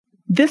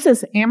This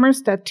is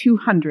Amherst at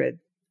 200,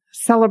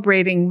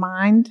 celebrating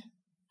mind,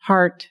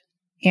 heart,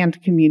 and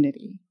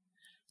community.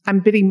 I'm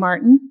Biddy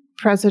Martin,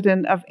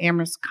 president of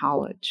Amherst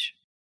College.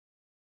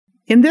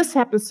 In this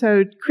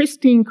episode,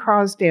 Christine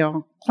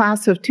Crosdale,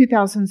 class of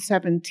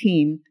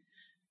 2017,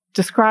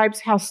 describes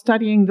how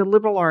studying the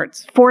liberal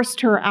arts forced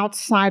her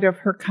outside of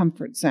her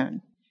comfort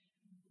zone,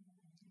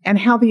 and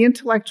how the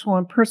intellectual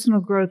and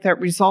personal growth that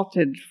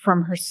resulted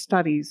from her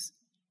studies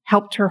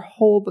helped her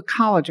hold the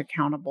college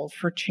accountable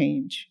for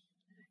change.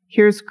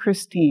 Here's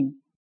Christine.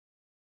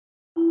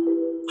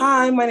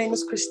 Hi, my name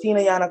is Christine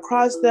Ayana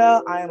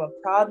Crosdale. I am a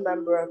proud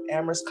member of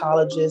Amherst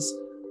College's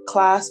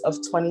class of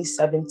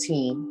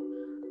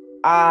 2017.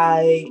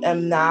 I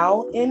am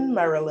now in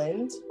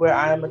Maryland, where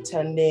I am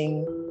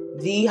attending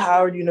the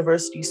Howard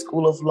University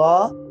School of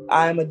Law.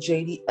 I am a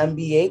JD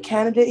MBA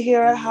candidate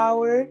here at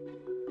Howard.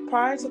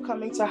 Prior to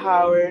coming to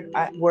Howard,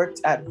 I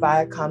worked at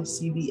Viacom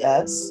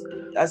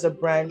CBS as a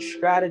branch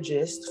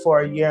strategist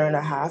for a year and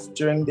a half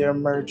during their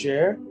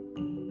merger.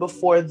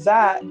 Before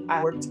that,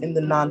 I worked in the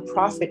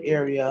nonprofit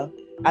area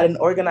at an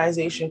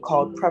organization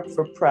called Prep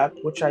for Prep,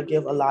 which I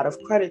give a lot of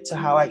credit to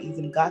how I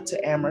even got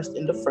to Amherst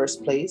in the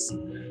first place.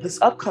 This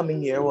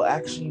upcoming year will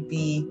actually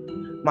be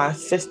my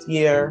 5th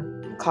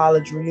year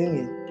college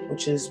reunion,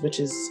 which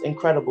is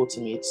incredible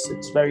to me.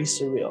 It's very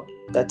surreal.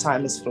 That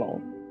time has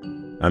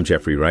flown. I'm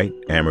Jeffrey Wright,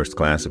 Amherst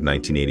class of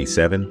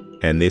 1987,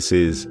 and this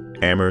is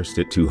Amherst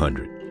at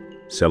 200,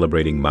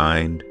 celebrating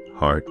mind,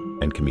 heart,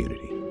 and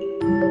community.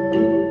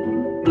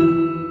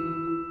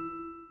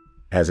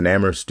 As an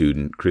Amherst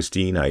student,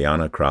 Christine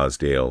Ayana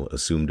Crosdale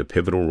assumed a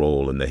pivotal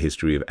role in the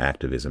history of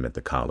activism at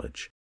the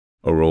college,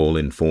 a role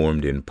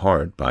informed in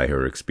part by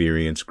her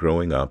experience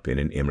growing up in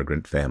an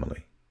immigrant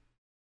family.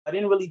 I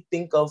didn't really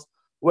think of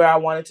where I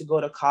wanted to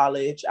go to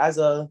college as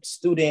a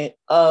student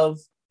of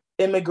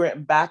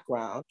immigrant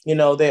background.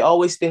 They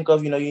always think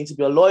of, you need to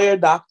be a lawyer,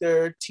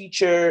 doctor,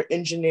 teacher,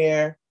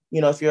 engineer.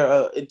 If you're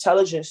an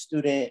intelligent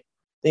student,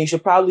 then you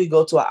should probably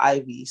go to an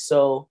Ivy.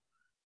 So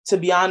to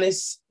be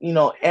honest,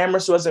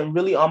 Amherst wasn't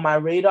really on my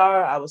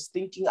radar. I was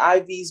thinking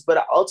Ivies,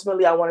 but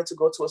ultimately I wanted to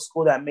go to a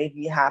school that made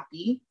me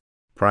happy.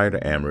 Prior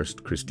to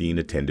Amherst, Christine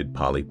attended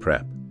Poly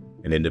Prep,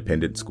 an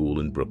independent school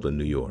in Brooklyn,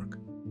 New York.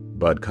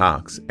 Bud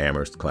Cox,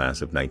 Amherst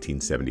class of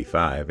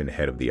 1975 and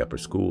head of the upper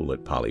school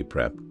at Poly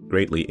Prep,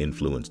 greatly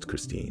influenced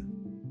Christine.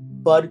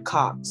 Bud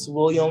Cox,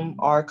 William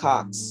R.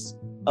 Cox,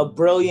 a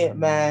brilliant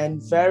man,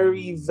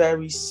 very,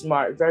 very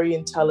smart, very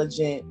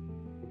intelligent,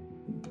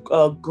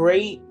 a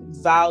great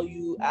value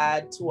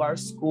add to our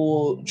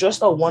school,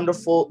 just a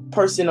wonderful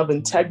person of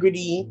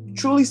integrity,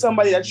 truly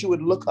somebody that you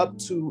would look up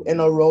to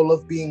in a role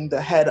of being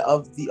the head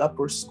of the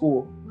upper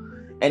school.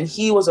 And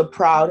he was a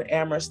proud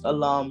Amherst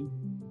alum.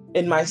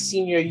 In my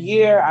senior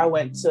year, I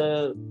went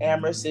to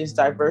Amherst's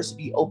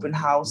diversity open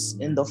house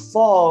in the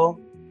fall.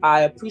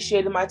 I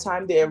appreciated my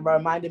time there. It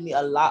reminded me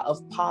a lot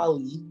of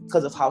Poly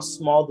because of how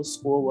small the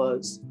school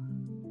was.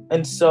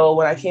 And so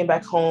when I came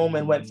back home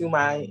and went through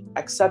my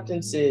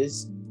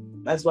acceptances,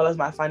 as well as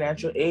my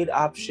financial aid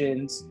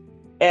options,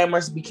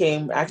 Amherst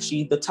became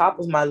actually the top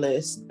of my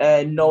list.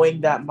 And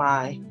knowing that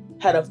my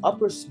head of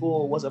upper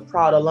school was a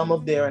proud alum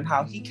of there and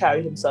how he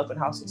carried himself and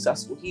how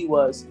successful he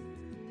was,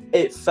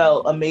 it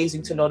felt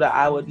amazing to know that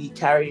I would be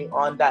carrying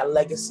on that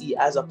legacy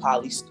as a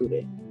Poly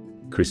student.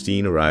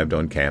 Christine arrived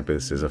on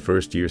campus as a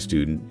first-year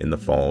student in the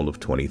fall of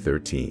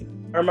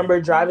 2013. I remember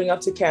driving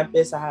up to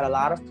campus. I had a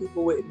lot of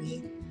people with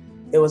me.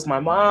 It was my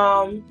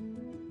mom,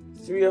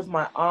 3 of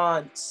my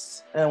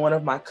aunts, and 1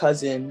 of my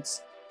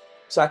cousins.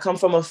 So I come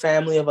from a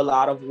family of a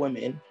lot of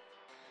women,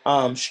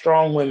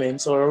 strong women.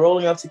 So we're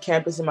rolling up to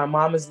campus and my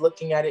mom is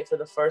looking at it for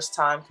the first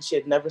time because she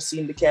had never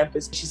seen the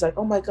campus. She's like,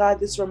 oh my God,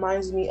 this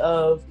reminds me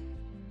of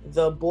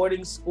the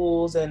boarding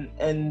schools and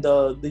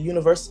the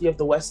University of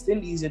the West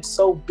Indies. It's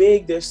so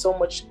big, there's so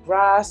much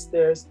grass,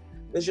 there's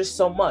just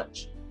so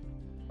much.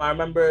 I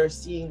remember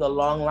seeing the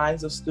long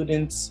lines of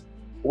students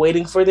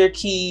waiting for their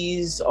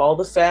keys, all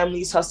the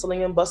families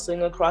hustling and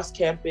bustling across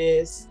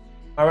campus.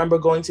 I remember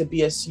going to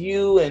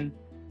BSU and,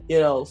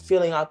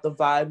 feeling out the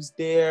vibes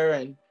there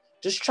and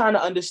just trying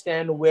to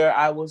understand where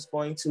I was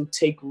going to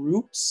take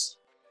roots.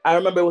 I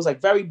remember it was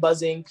very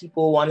buzzing.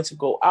 People wanted to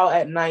go out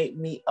at night,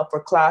 meet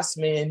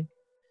upperclassmen.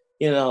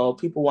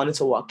 People wanted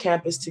to walk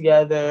campus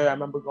together. I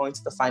remember going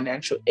to the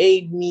financial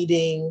aid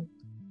meeting.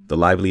 The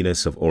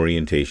liveliness of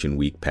orientation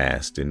week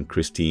passed, and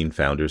Christine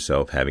found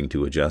herself having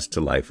to adjust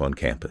to life on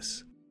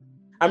campus.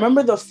 I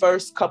remember the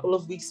first couple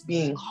of weeks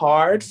being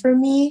hard for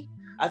me.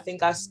 I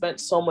think I spent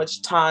so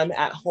much time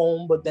at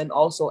home, but then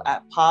also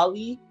at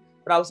Poly.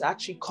 But I was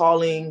actually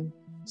calling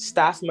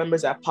staff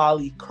members at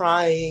Poly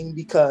crying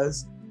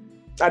because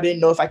I didn't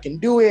know if I can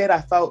do it.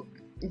 I felt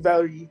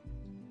very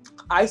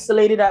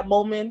isolated at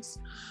moments.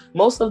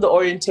 Most of the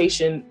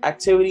orientation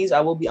activities,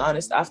 I will be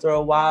honest, after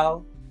a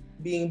while,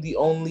 being the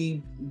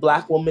only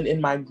Black woman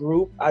in my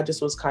group, I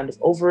just was kind of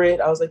over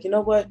it. I was like, you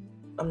know what?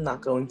 I'm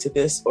not going to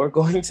this or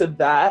going to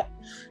that,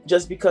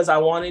 just because I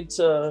wanted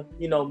to,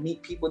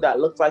 meet people that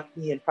looked like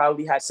me and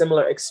probably had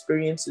similar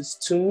experiences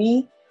to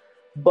me.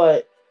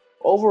 But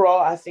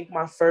Overall, I think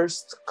my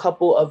first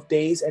couple of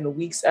days and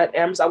weeks at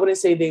Amherst, I wouldn't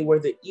say they were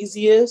the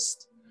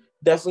easiest.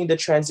 Definitely the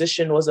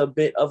transition was a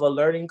bit of a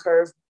learning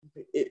curve,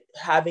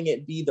 having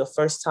it be the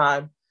first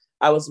time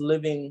I was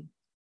living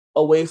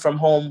away from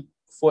home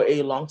for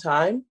a long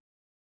time.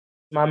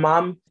 My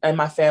mom and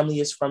my family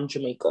is from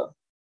Jamaica.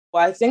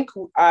 Well, I think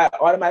I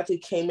automatically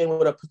came in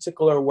with a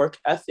particular work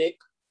ethic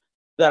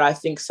that I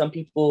think some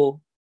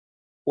people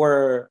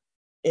were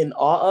in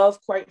awe of,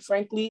 quite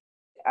frankly.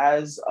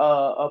 As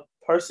a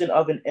person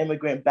of an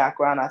immigrant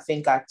background, I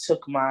think I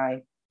took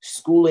my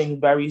schooling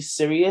very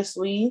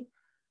seriously.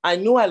 I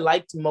knew I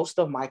liked most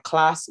of my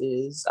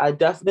classes. I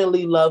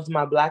definitely loved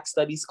my Black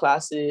Studies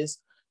classes.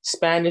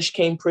 Spanish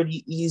came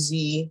pretty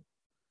easy.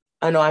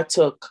 I know I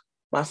took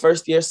my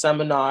first year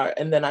seminar,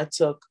 and then I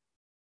took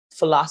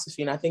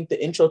philosophy. And I think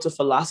the intro to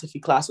philosophy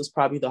class was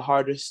probably the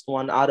hardest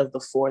one out of the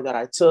 4 that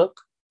I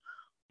took.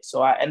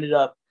 So I ended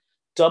up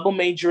double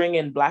majoring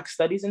in Black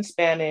Studies and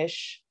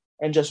Spanish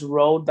and just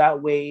rode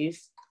that wave.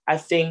 I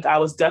think I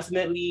was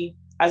definitely,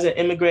 as an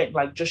immigrant,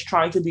 like just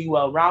trying to be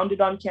well-rounded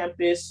on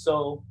campus.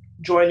 So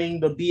joining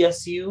the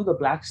BSU, the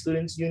Black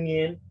Students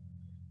Union,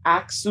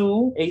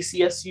 ACSU,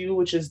 ACSU,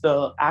 which is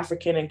the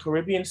African and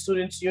Caribbean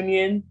Students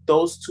Union.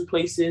 Those 2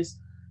 places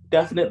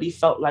definitely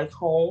felt like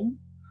home.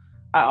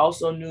 I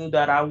also knew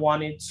that I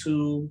wanted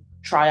to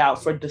try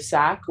out for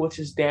DSAC, which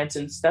is Dance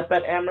and Step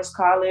at Amherst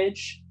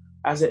College.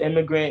 As an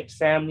immigrant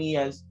family,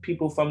 as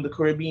people from the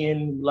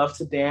Caribbean, we love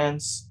to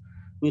dance.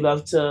 We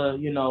love to,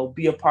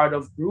 be a part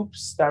of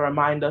groups that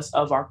remind us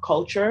of our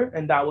culture.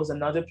 And that was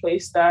another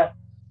place that,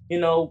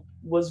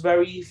 was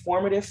very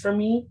formative for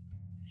me.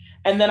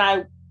 And then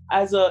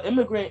as an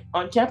immigrant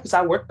on campus,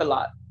 I worked a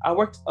lot. I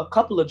worked a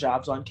couple of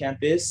jobs on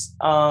campus.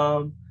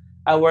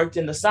 I worked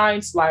in the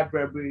science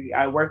library.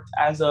 I worked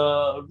as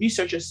a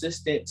research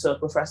assistant to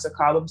Professor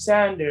Cobham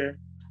Sander.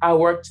 I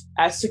worked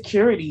as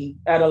security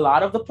at a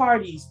lot of the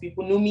parties.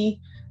 People knew me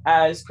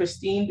as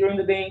Christine during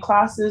the day in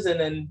classes, and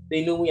then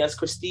they knew me as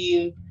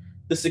Christine,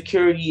 the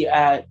security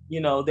at,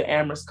 the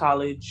Amherst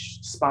College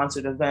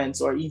sponsored events,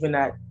 or even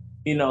at,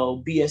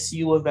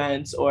 BSU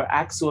events or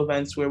ACSU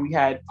events where we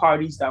had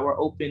parties that were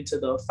open to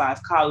the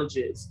 5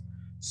 colleges.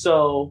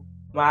 So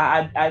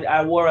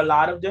I wore a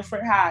lot of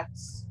different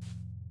hats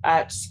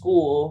at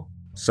school.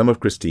 Some of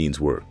Christine's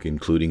work,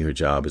 including her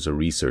job as a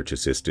research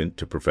assistant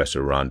to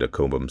Professor Rhonda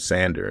Cobham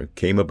Sander,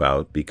 came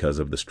about because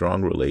of the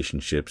strong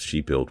relationships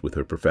she built with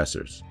her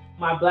professors.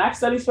 My Black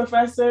Studies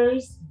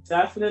professors,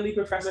 definitely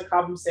Professor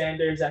Cobham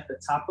Sander is at the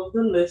top of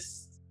the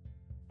list,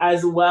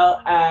 as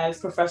well as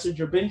Professor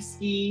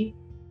Drabinski.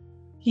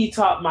 He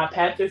taught my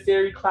Panther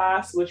Theory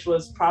class, which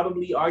was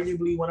probably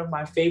arguably one of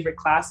my favorite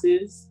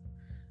classes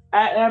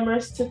at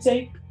Amherst to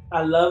take.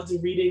 I loved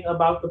reading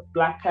about the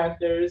Black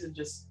Panthers and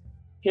just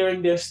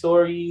hearing their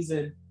stories,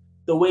 and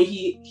the way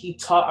he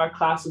taught our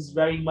class was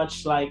very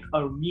much like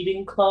a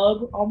reading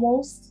club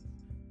almost.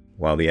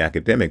 While the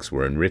academics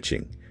were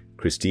enriching,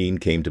 Christine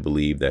came to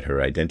believe that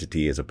her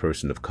identity as a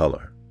person of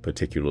color,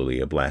 particularly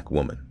a Black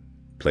woman,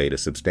 played a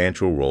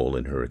substantial role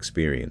in her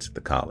experience at the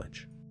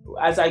college.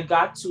 As I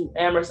got to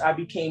Amherst, I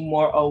became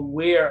more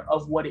aware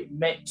of what it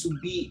meant to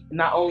be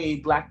not only a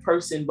Black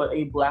person, but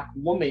a Black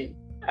woman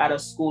at a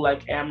school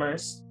like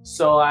Amherst.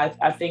 So I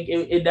think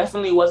it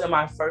definitely wasn't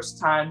my first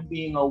time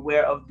being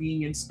aware of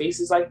being in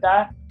spaces like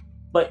that,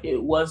 but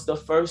it was the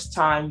first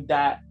time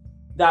that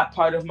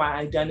part of my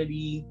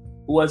identity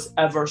was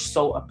ever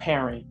so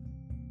apparent.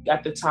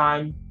 At the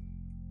time,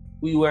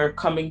 we were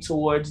coming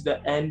towards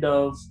the end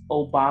of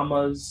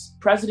Obama's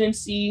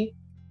presidency.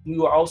 We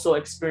were also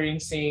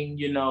experiencing,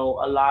 a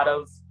lot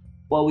of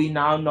what we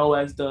now know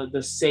as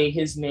the Say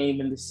His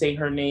Name and the Say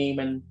Her Name,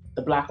 and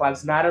the Black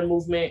Lives Matter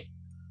movement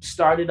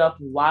started up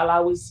while I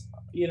was,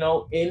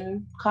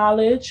 in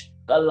college.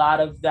 A lot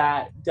of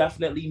that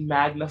definitely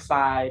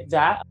magnified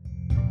that.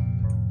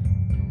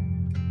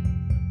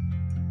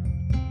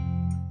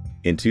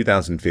 In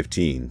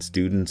 2015,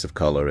 students of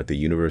color at the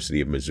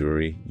University of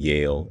Missouri,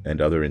 Yale,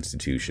 and other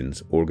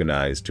institutions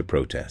organized to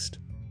protest.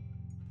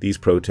 These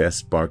protests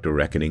sparked a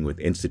reckoning with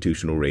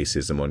institutional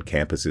racism on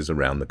campuses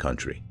around the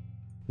country,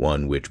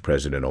 one which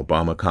President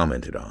Obama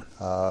commented on.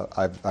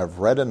 I've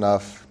read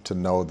enough to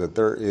know that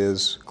there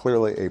is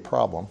clearly a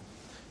problem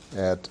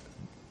at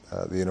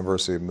the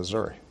University of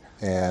Missouri.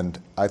 And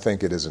I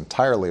think it is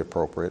entirely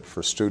appropriate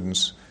for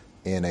students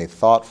in a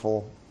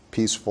thoughtful,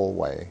 peaceful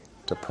way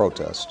to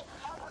protest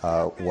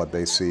what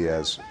they see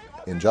as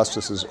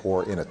injustices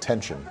or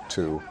inattention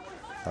to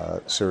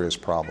serious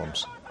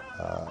problems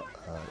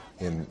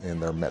in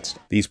their midst.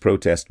 These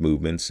protest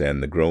movements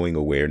and the growing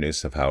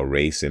awareness of how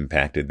race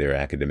impacted their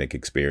academic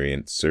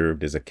experience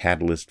served as a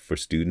catalyst for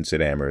students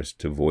at Amherst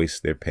to voice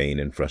their pain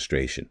and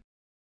frustration.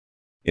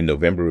 In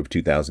November of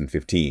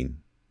 2015,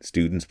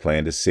 students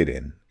planned a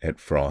sit-in at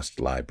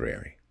Frost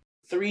Library.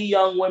 3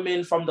 young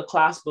women from the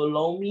class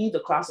below me, the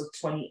class of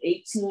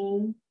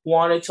 2018,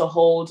 wanted to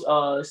hold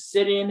a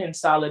sit-in in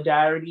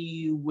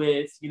solidarity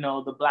with,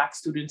 the Black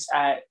students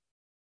at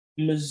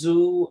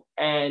Mizzou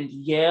and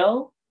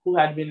Yale, who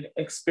had been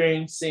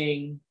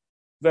experiencing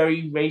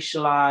very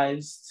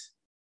racialized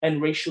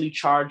and racially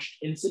charged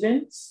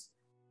incidents.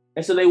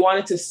 And so they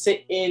wanted to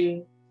sit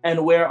in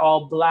and wear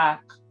all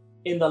Black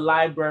in the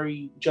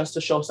library just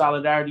to show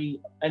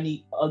solidarity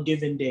a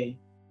given day.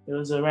 It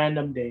was a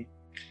random day.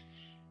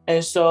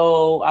 And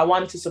so I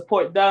wanted to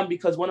support them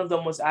because one of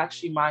them was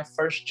actually my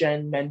first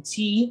gen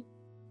mentee.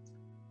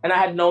 And I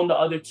had known the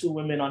other two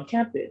women on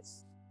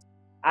campus.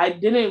 I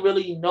didn't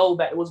really know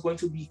that it was going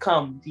to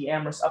become the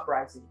Amherst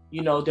Uprising.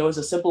 You know, there was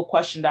a simple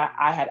question that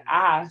I had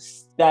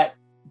asked that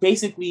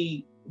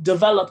basically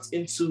developed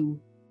into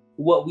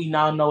what we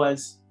now know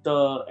as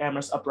the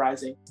Amherst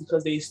Uprising,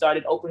 because they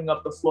started opening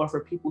up the floor for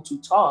people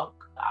to talk.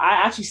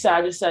 I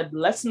just said,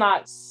 let's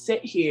not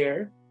sit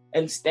here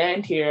and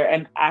stand here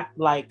and act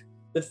like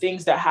the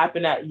things that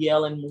happen at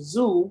Yale and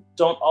Mizzou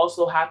don't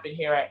also happen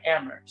here at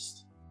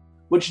Amherst,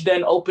 which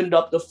then opened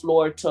up the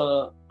floor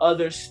to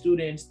other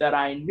students that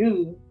I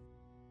knew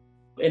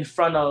in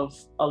front of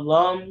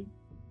alum,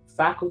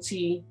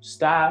 faculty,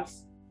 staff,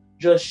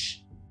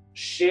 just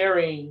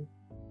sharing,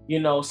 you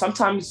know,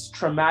 sometimes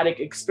traumatic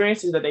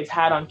experiences that they've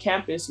had on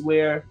campus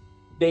where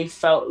they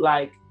felt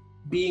like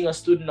being a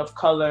student of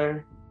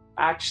color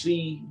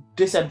actually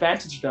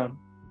disadvantaged them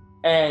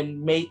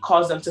and may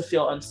cause them to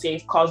feel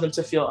unsafe, cause them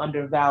to feel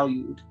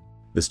undervalued.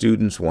 The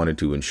students wanted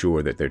to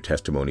ensure that their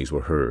testimonies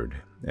were heard,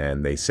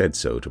 and they said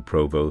so to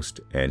Provost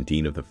and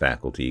Dean of the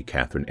Faculty,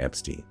 Catherine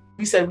Epstein.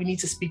 We said we need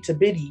to speak to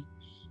Biddy.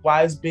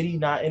 Why is Biddy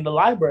not in the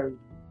library?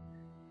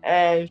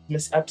 And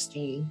Miss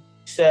Epstein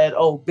said,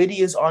 oh, Biddy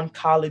is on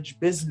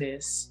college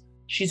business.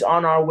 She's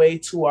on our way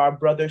to our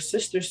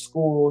brother-sister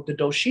school, the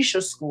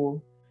Doshisha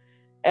school.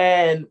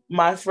 And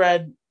my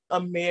friend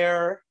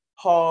Amir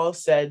Hall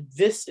said,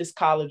 this is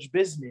college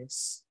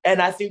business.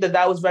 And I think that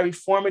that was very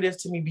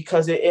formative to me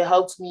because it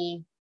helped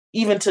me,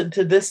 even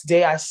to this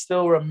day, I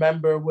still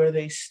remember where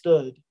they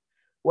stood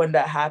when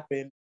that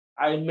happened.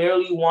 I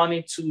merely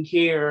wanted to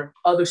hear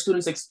other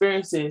students'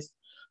 experiences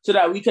so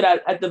that we could,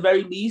 at the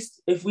very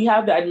least, if we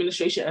have the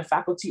administration and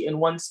faculty in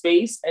one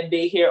space and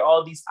they hear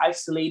all these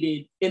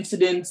isolated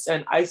incidents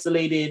and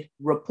isolated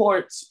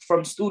reports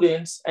from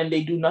students and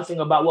they do nothing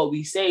about what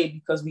we say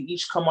because we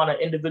each come on an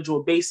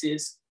individual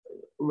basis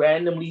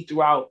randomly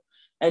throughout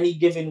any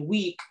given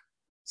week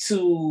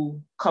to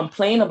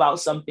complain about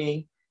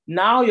something,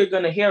 now you're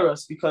going to hear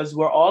us because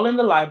we're all in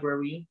the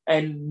library,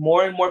 and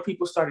more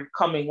people started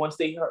coming once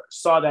they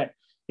saw that,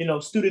 you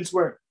know, students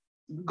weren't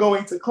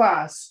going to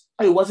class.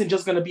 It wasn't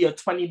just going to be a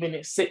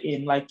 20-minute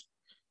sit-in, like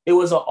it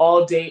was an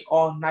all day,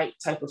 all night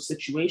type of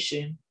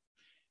situation.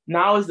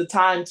 Now is the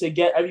time to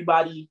get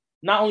everybody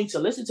not only to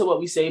listen to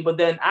what we say, but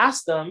then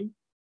ask them,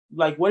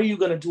 like, what are you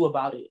going to do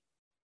about it?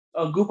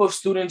 A group of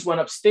students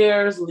went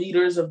upstairs,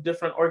 leaders of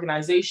different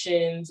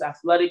organizations,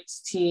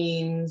 athletics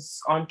teams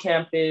on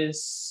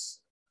campus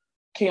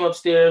came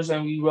upstairs,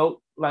 and we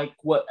wrote like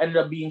what ended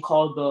up being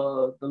called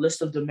the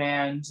list of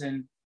demands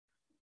and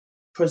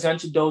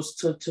presented those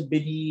to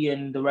Biddy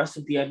and the rest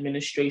of the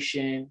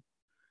administration.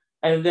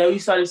 And then we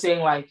started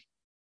saying, like,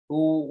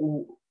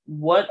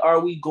 what are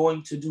we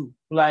going to do?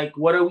 Like,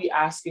 what are we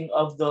asking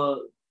of the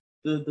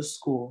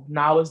school?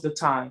 Now is the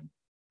time.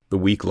 The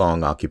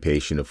week-long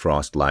occupation of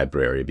Frost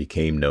Library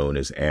became known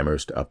as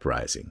Amherst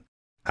Uprising.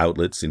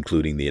 Outlets,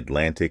 including The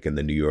Atlantic and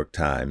The New York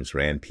Times,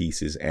 ran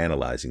pieces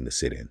analyzing the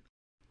sit-in.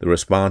 The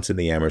response in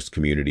the Amherst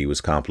community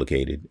was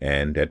complicated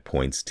and, at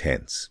points,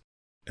 tense.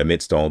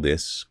 Amidst all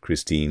this,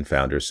 Christine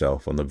found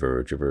herself on the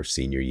verge of her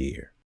senior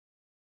year.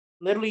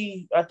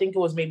 Literally, I think it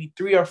was maybe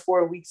 3 or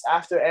 4 weeks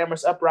after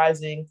Amherst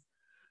Uprising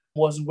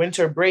was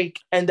winter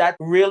break. And that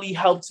really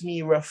helped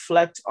me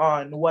reflect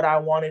on what I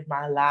wanted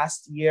my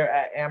last year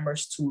at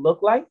Amherst to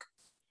look like.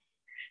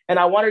 And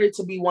I wanted it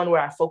to be one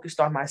where I focused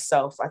on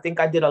myself. I think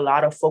I did a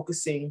lot of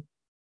focusing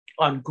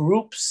on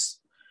groups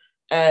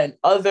and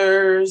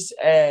others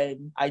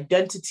and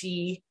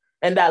identity.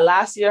 And that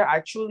last year,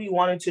 I truly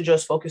wanted to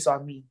just focus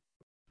on me.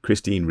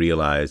 Christine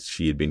realized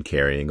she had been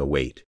carrying a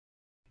weight.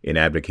 In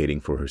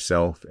advocating for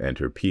herself and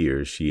her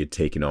peers, she had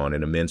taken on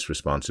an immense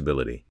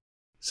responsibility,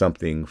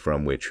 something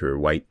from which her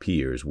white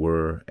peers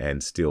were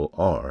and still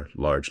are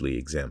largely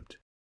exempt.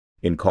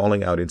 In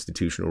calling out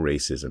institutional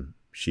racism,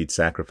 she'd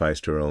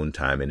sacrificed her own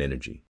time and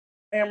energy.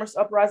 Amherst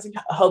Uprising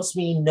helps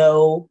me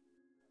know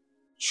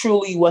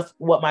truly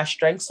what my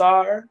strengths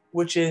are,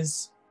 which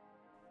is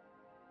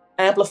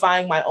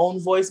amplifying my own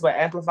voice by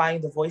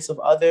amplifying the voice of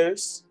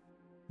others,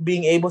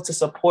 being able to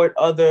support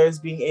others,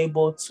 being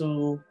able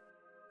to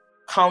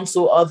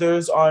counsel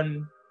others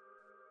on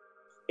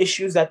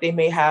issues that they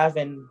may have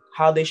and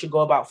how they should go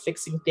about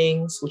fixing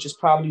things, which is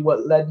probably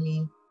what led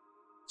me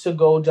to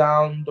go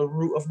down the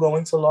route of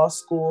going to law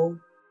school.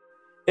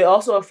 It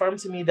also affirmed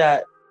to me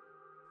that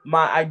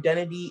my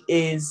identity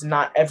is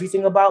not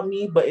everything about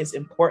me, but it's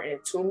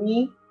important to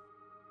me.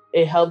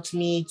 It helped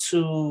me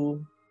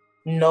to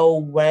know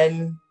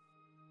when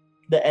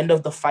the end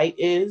of the fight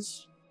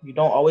is. You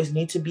don't always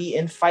need to be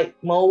in fight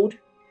mode.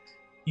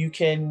 You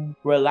can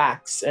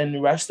relax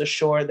and rest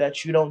assured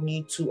that you don't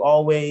need to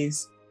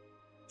always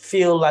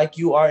feel like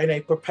you are in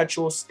a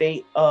perpetual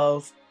state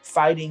of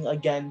fighting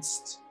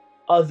against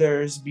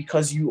others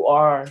because you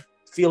are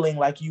feeling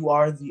like you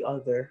are the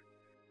other.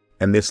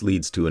 And this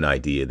leads to an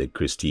idea that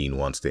Christine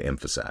wants to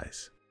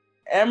emphasize.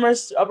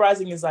 Amherst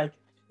Uprising is like,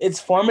 it's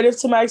formative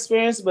to my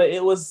experience, but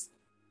it was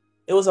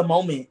a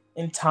moment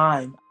in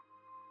time.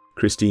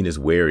 Christine is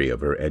wary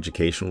of her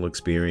educational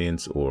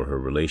experience or her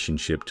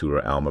relationship to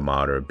her alma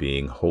mater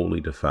being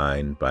wholly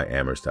defined by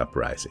Amherst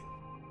Uprising.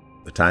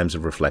 The times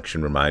of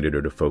reflection reminded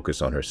her to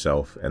focus on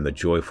herself and the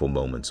joyful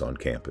moments on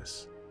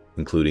campus,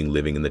 including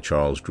living in the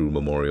Charles Drew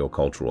Memorial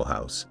Cultural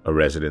House, a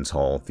residence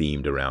hall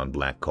themed around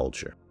Black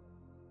culture.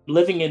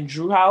 Living in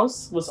Drew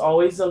House was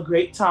always a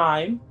great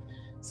time.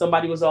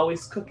 Somebody was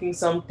always cooking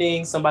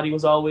something. Somebody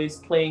was always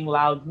playing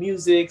loud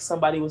music.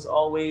 Somebody was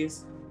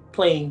always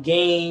playing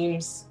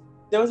games.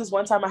 There was this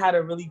one time I had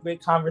a really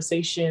great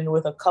conversation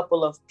with a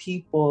couple of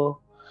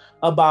people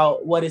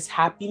about what is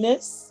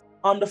happiness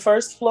on the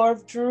first floor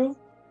of Drew.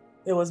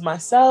 It was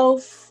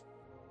myself,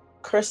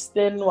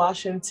 Kristen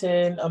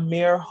Washington,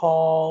 Amir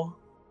Hall,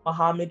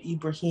 Muhammad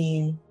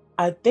Ibrahim.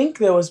 I think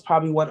there was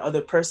probably one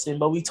other person,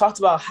 but we talked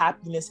about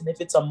happiness and if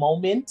it's a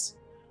moment,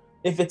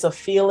 if it's a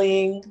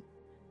feeling,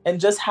 and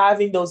just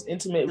having those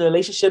intimate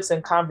relationships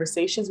and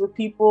conversations with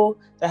people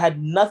that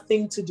had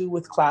nothing to do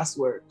with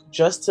classwork,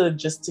 just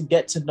to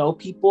get to know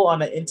people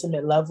on an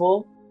intimate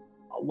level.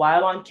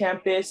 While on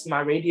campus, my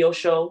radio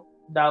show,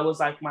 that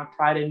was like my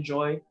pride and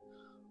joy.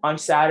 On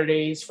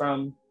Saturdays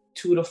from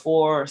 2 to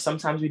 4, or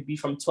sometimes we'd be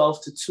from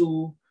 12 to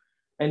 2,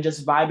 and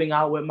just vibing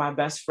out with my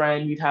best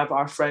friend. We'd have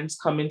our friends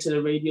come into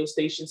the radio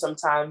station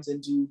sometimes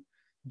and do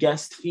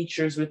guest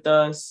features with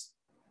us.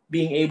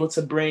 Being able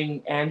to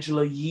bring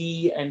Angela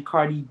Yee and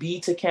Cardi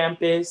B to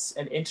campus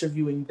and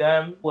interviewing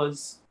them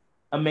was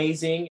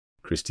amazing.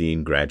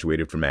 Christine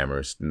graduated from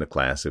Amherst in the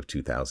class of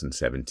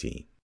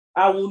 2017.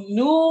 I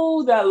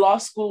knew that law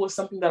school was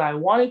something that I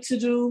wanted to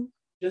do,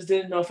 just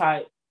didn't know if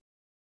I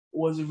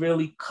was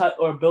really cut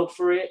or built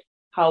for it.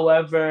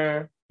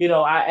 However,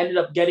 I ended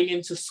up getting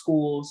into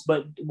schools,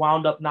 but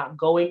wound up not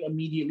going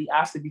immediately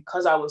after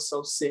because I was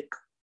so sick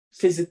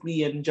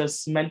physically and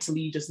just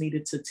mentally, just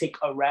needed to take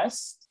a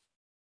rest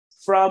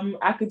from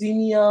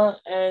academia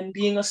and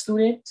being a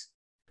student.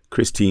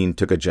 Christine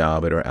took a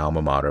job at her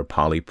alma mater,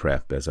 Poly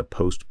Prep, as a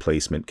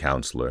post-placement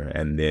counselor,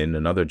 and then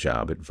another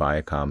job at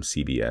Viacom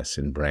CBS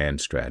in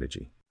brand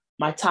strategy.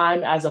 My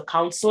time as a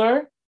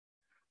counselor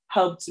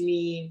helped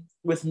me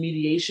with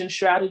mediation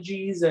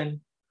strategies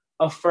and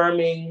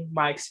affirming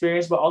my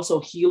experience, but also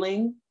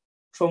healing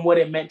from what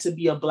it meant to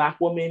be a Black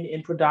woman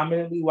in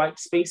predominantly white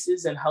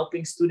spaces and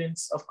helping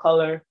students of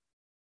color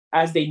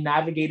as they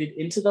navigated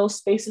into those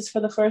spaces for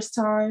the first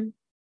time.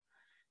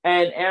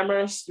 And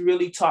Amherst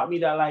really taught me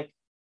that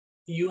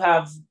you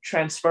have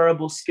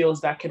transferable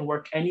skills that can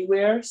work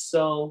anywhere.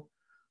 So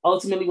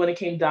ultimately, when it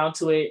came down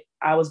to it,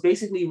 I was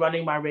basically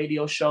running my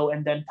radio show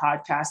and then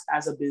podcast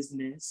as a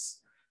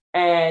business.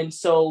 And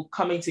so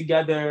coming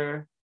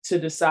together to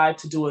decide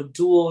to do a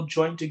dual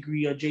joint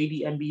degree, a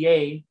JD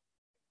MBA,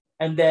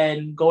 and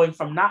then going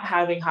from not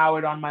having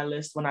Howard on my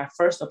list when I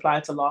first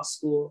applied to law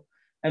school,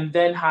 and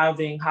then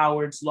having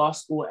Howard's law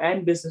school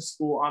and business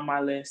school on my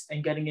list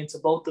and getting into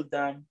both of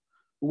them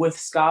with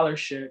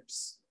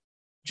scholarships,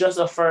 just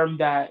affirm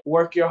that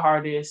work your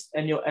hardest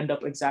and you'll end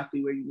up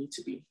exactly where you need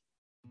to be.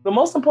 The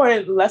most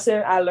important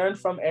lesson I learned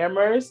from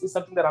Amherst is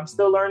something that I'm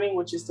still learning,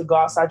 which is to go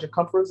outside your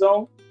comfort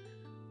zone.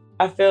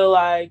 I feel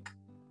like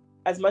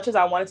as much as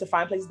I wanted to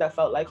find places that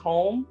felt like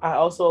home, I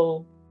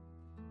also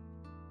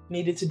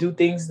needed to do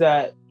things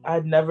that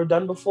I'd never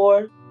done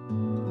before.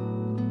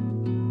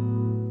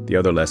 The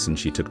other lesson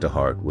she took to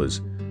heart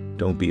was,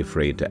 don't be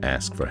afraid to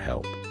ask for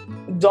help.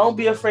 Don't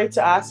be afraid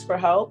to ask for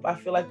help. I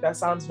feel like that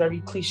sounds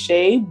very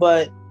cliche,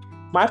 but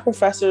my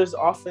professors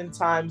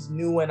oftentimes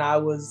knew when I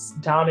was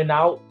down and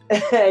out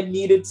and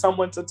needed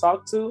someone to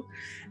talk to,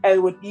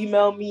 and would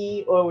email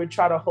me or would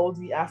try to hold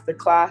me after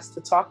class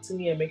to talk to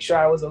me and make sure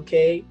I was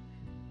okay.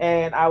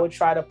 And I would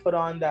try to put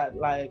on that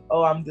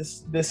I'm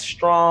this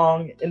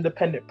strong,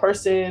 independent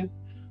person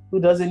who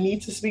doesn't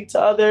need to speak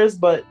to others.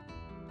 But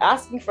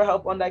asking for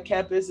help on that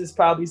campus is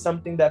probably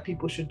something that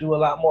people should do a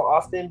lot more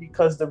often,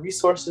 because the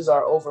resources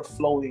are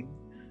overflowing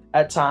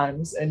at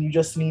times, and you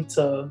just need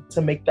to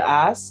make the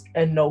ask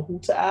and know who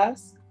to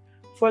ask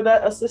for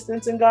that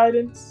assistance and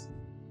guidance.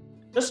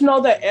 Just know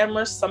that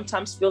Amherst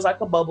sometimes feels like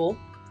a bubble.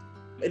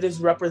 It is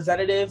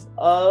representative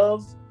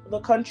of the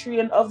country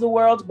and of the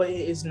world, but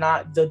it is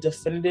not the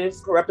definitive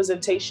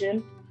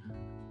representation.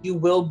 You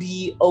will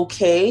be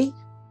okay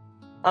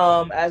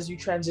as you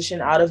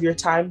transition out of your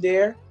time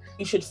there.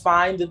 You should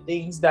find the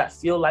things that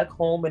feel like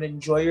home and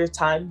enjoy your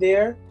time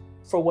there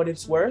for what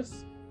it's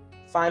worth.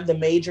 Find the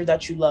major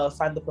that you love,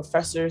 find the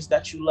professors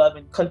that you love,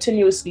 and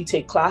continuously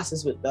take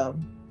classes with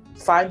them.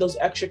 Find those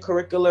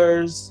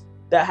extracurriculars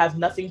that have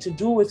nothing to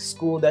do with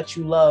school that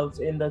you love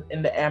in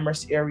the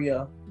Amherst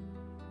area.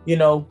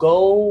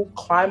 Go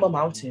climb a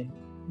mountain,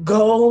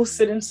 go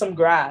sit in some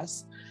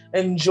grass,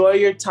 enjoy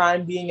your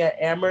time being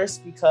at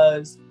Amherst,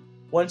 because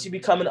once you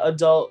become an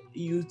adult,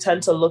 you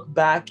tend to look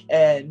back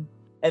and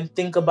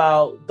think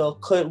about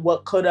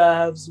what could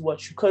haves,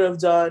 what you could have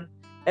done.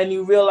 And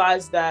you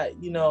realize that,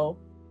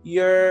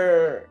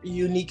 your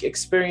unique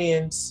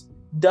experience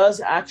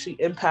does actually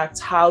impact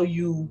how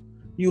you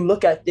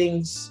look at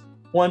things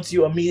once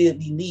you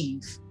immediately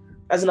leave.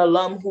 As an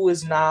alum who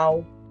is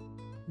now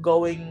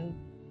going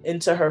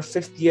into her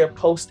 5th year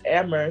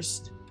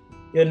post-Amherst,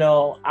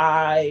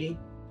 I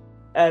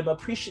am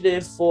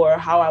appreciative for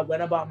how I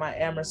went about my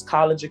Amherst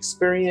College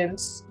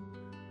experience.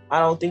 I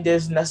don't think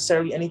there's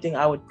necessarily anything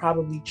I would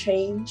probably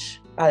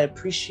change. I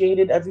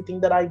appreciated everything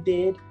that I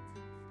did.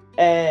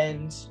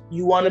 And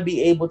you want to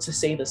be able to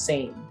say the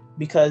same,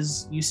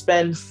 because you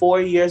spend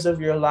 4 years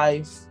of your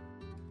life,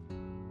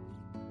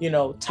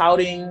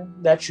 touting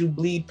that you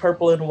bleed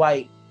purple and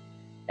white.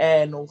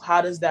 And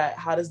how does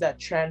that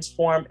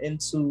transform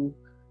into,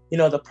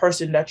 the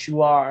person that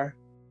you are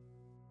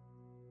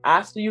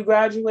after you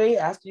graduate,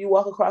 after you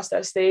walk across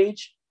that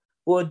stage,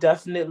 will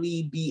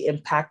definitely be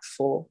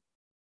impactful.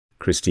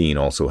 Christine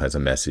also has a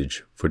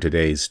message for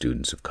today's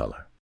students of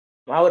color.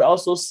 I would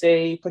also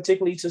say,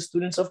 particularly to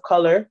students of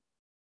color,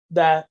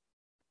 that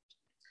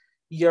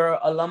your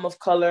alum of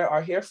color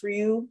are here for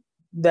you,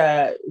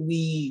 that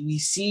we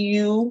see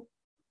you,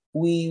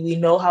 we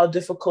know how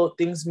difficult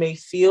things may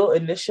feel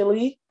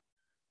initially,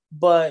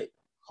 but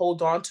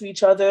hold on to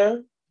each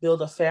other,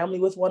 build a family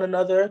with one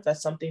another.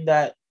 That's something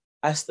that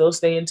I still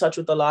stay in touch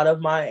with a lot of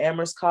my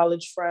Amherst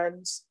College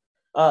friends.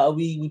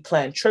 We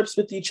plan trips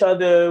with each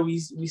other. We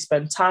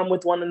spend time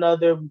with one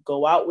another. We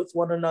go out with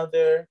one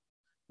another.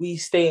 We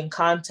stay in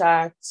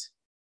contact.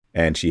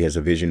 And she has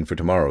a vision for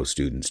tomorrow's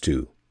students,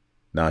 too,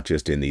 not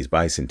just in these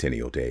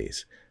bicentennial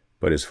days,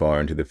 but as far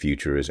into the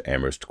future as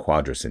Amherst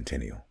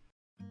quadricentennial.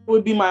 It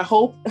would be my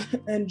hope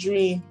and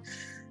dream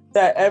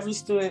that every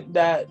student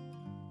that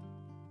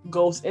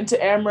goes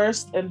into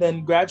Amherst and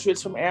then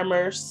graduates from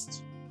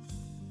Amherst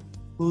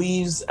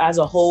leaves as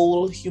a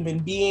whole human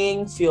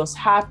being, feels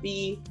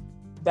happy,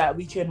 that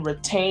we can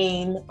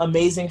retain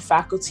amazing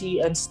faculty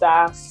and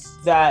staff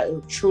that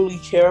truly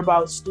care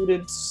about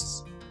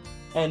students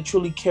and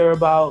truly care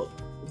about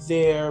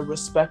their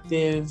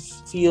respective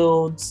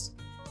fields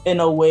in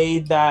a way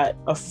that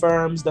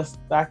affirms the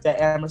fact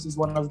that Amherst is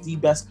one of the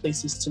best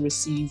places to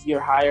receive your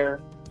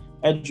higher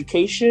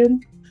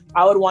education.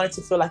 I would want it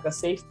to feel like a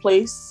safe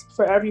place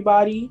for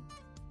everybody,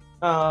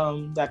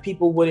 that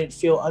people wouldn't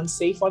feel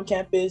unsafe on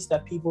campus,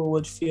 that people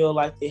would feel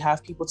like they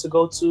have people to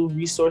go to,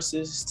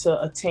 resources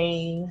to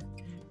attain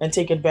and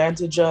take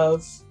advantage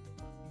of.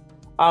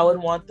 I would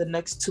want the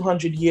next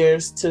 200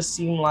 years to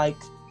seem like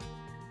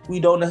we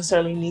don't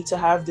necessarily need to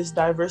have this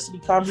diversity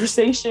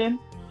conversation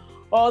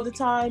all the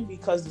time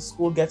because the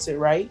school gets it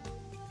right.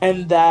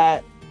 And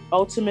that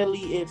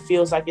ultimately it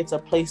feels like it's a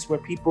place where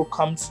people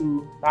come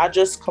to not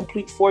just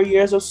complete 4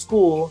 years of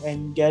school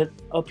and get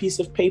a piece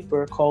of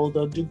paper called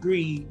a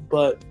degree,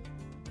 but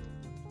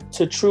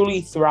to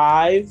truly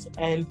thrive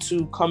and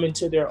to come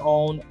into their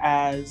own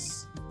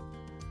as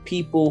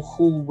people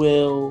who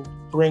will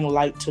bring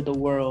light to the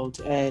world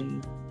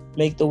and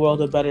make the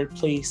world a better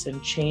place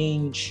and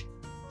change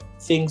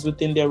things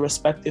within their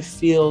respective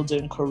fields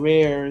and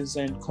careers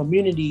and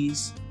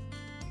communities.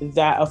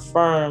 That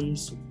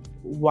affirms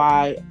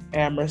why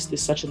Amherst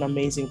is such an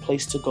amazing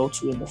place to go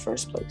to in the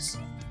first place.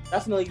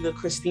 Definitely the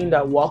Christine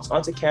that walks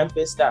onto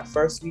campus that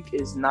first week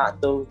is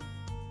not the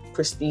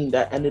Christine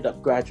that ended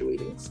up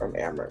graduating from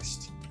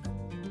Amherst.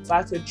 If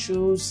I could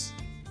choose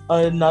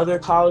another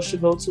college to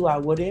go to, I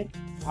wouldn't.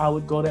 I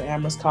would go to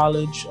Amherst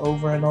College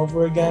over and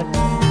over again.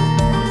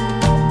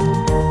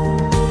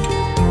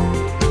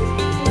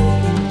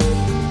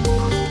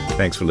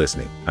 Thanks for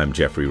listening. I'm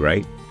Jeffrey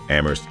Wright,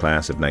 Amherst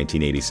class of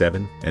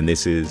 1987, and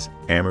this is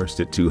Amherst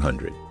at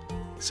 200,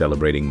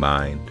 celebrating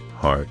mind,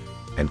 heart,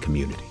 and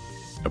community,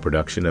 a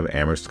production of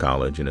Amherst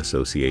College in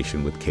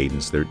association with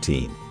Cadence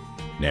 13,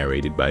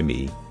 narrated by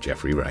me,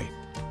 Jeffrey Wright.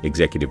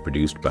 Executive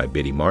produced by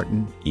Biddy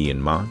Martin,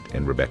 Ian Mont,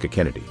 and Rebecca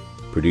Kennedy.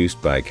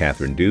 Produced by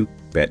Catherine Duke,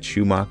 Bette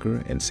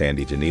Schumacher, and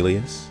Sandy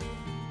Janelius.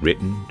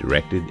 Written,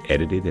 directed,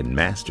 edited, and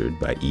mastered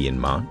by Ian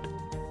Mont.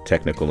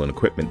 Technical and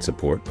equipment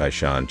support by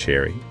Sean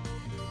Cherry.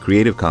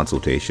 Creative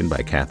consultation by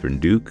Catherine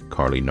Duke,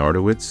 Carly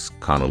Nardowitz,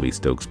 Connolly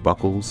Stokes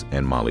Buckles,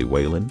 and Molly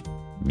Whalen.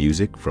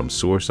 Music from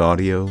Source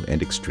Audio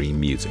and Extreme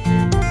Music.